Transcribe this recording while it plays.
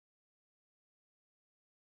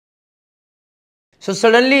So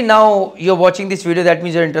suddenly now you're watching this video, that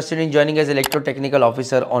means you're interested in joining as electro-technical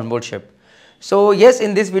officer on board ship. So yes,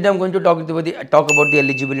 in this video I'm going to talk about the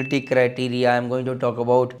eligibility criteria. I'm going to talk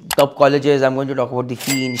about top colleges. I'm going to talk about the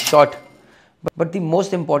fee in short. But the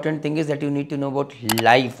most important thing is that you need to know about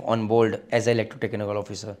life on board as an electro-technical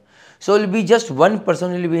officer. So it will be just one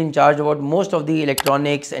person who will be in charge about most of the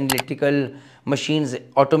electronics and electrical machines,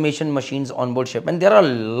 automation machines on board ship, and there are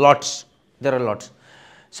lots.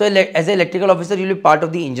 So as an electrical officer, you will be part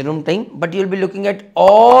of the engine room team, but you will be looking at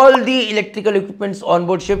all the electrical equipments on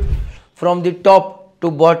board ship from the top to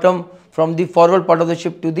bottom, from the forward part of the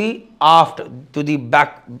ship to the aft, to the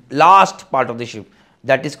back last part of the ship.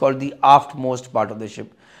 That is called the aftmost part of the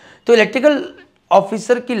ship. So electrical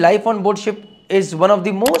officer की life on board ship is one of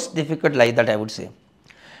the most difficult life that I would say.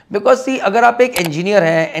 Because see, अगर आप एक engineer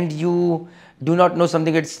हैं and you do not know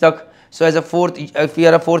something, gets stuck. So as a fourth, if you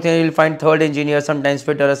are a fourth engineer, you will find third engineer, sometimes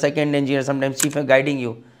fitter, a second engineer, sometimes chief guiding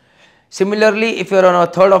you. Similarly, if you are on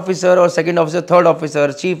a third officer or second officer, third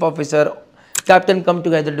officer, chief officer, captain come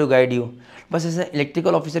together to guide you. But as an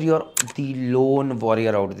electrical officer, you are the lone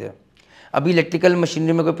warrior out there. अभी electrical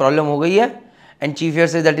machinery में कोई problem हो गई है and chief here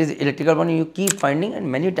says that is electrical one, you keep finding,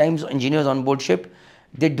 and many times engineers on board ship,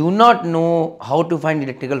 they do not know how to find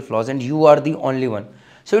electrical flaws and you are the only one.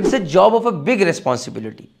 So it's a job of a big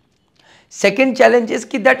responsibility. Second challenge is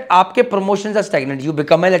that आपके promotions are stagnant. You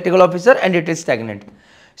become an electrical officer and it is stagnant.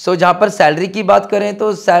 So जहाँ पर salary की बात करें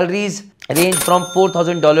तो salaries range from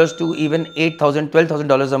 $4,000 to even $8,000,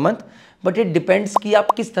 $12,000 a month. But it depends कि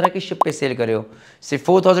आप किस तरह की ship पे sail कर रहे हो. Say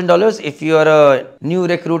 $4,000 if you are a new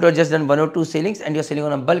recruiter just done 1 or 2 sailings and you are sailing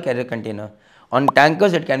on a bulk carrier container. On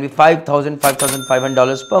tankers it can be $5,000,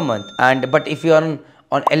 $5,500 per month. But if you are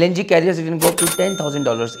on LNG carriers it can go up to $10,000,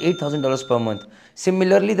 $8,000 per month.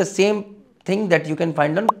 Similarly, the same thing that you can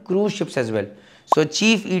find on cruise ships as well. So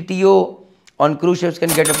chief ETO on cruise ships can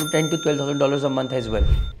get up to $10,000 to $12,000 a month as well.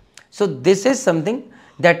 So this is something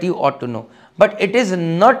that you ought to know. But it is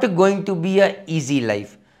not going to be a easy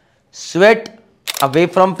life. Sweat away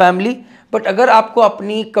from family. But अगर आपको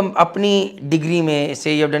अपनी degree में,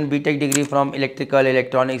 say you have done BTech degree from electrical,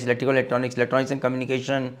 electronics, electronics and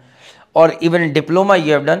communication, or even diploma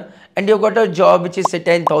you have done, and you have got a job which is say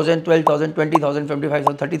 10,000, 12,000, 20,000,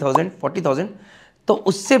 25,000, 30,000, 40,000, तो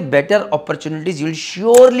उससे better opportunities you will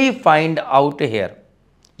surely find out here.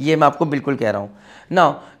 ये मैं आपको बिल्कुल कह रहा हूँ.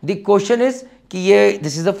 Now the question is कि ये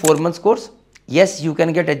this is a 4 months course. Yes, you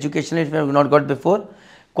can get education if you have not got before.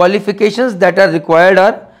 Qualifications that are required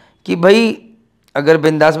are कि भाई अगर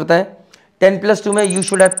बिंदास बताएं 10+2 में you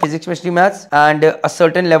should have physics, chemistry, maths and a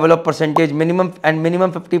certain level of percentage minimum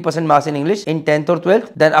 50% marks in English in 10th or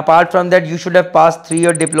 12th. Then apart from that you should have passed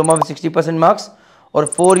 3-year diploma with 60% marks or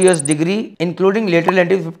 4 years degree including lateral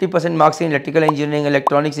entry with 50% marks in electrical engineering,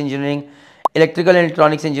 electronics engineering, electrical and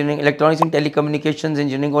electronics engineering, electronics and telecommunications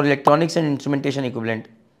engineering, or electronics and instrumentation equivalent.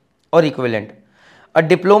 A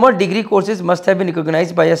diploma degree courses must have been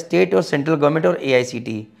recognized by a state or central government or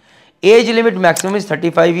AICTE. Age limit maximum is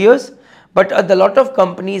 35 years, but a lot of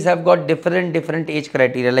companies have got different age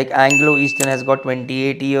criteria, like Anglo Eastern has got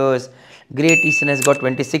 28 years, Great Eastern has got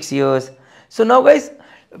 26 years. So now guys,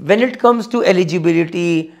 when it comes to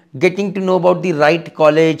eligibility, getting to know about the right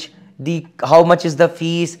college, how much is the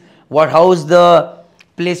fees, how is the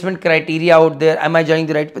placement criteria out there, am I joining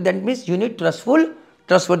the right? That means you need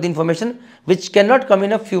trustworthy information which cannot come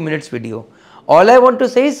in a few minutes video. All I want to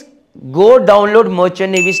say is go download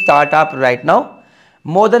Merchant Navy Startup right now.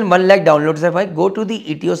 More than 1 lakh downloads have I. Go to the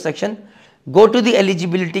ETO section, go to the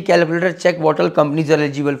eligibility calculator, check what all companies are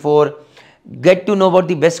eligible for, get to know about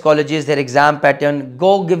the best colleges, their exam pattern,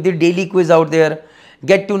 go give the daily quiz out there,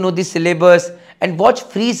 get to know the syllabus and watch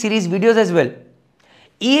free series videos as well.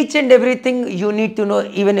 Each and everything you need to know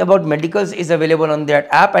even about medicals is available on that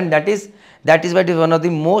app, and that is why it is one of the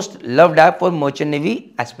most loved app for Merchant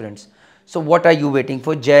Navy aspirants. So what are you waiting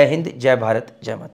for? Jai Hind, Jai Bharat, Jai Mata.